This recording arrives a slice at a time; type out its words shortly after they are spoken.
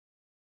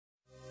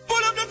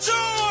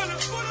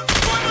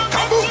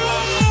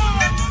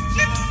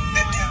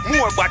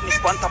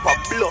badness on top of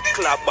blood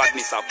clot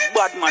badness. A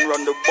bad man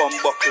run the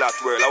bumbo clot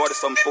world. I want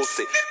some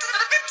pussy.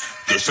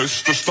 This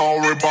is the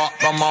story about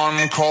the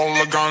man called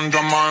the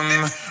Ganja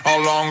Man. A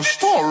long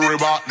story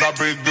about the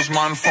biggest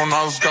man from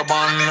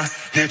Azkaban.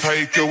 He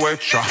take you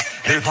with ya,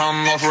 he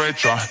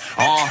penetrate ya.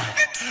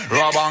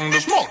 Rabang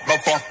this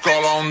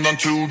motherfucker London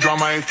to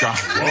Jamaica.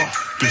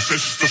 This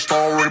is the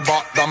story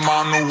about the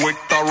man with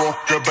the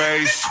rocker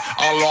bass.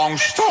 A long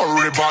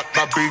story about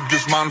the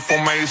biggest man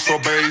from Mesa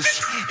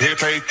Base. He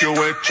take you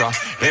with ya,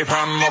 he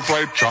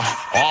penetrate ya.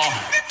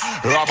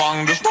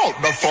 Rabang this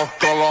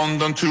motherfucker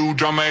London to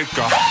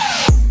Jamaica.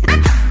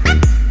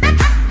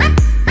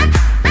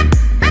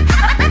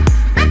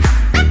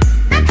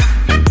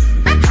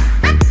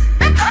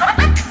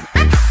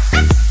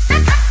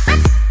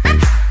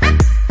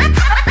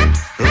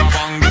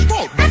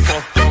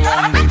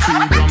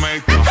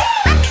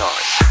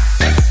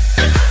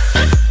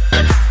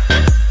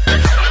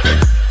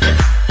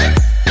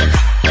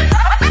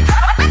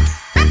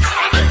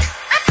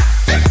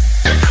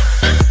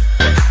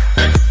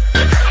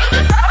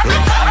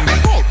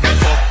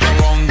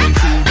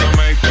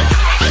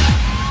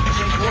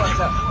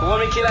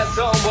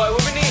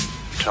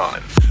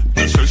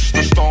 This is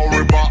the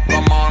story about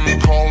the man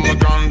called the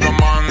Ganja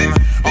Man.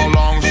 A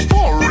long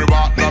story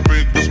about the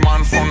biggest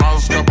man from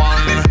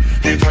Azkaban.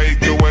 He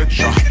take you with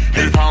ya,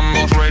 he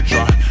penetrate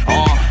ya.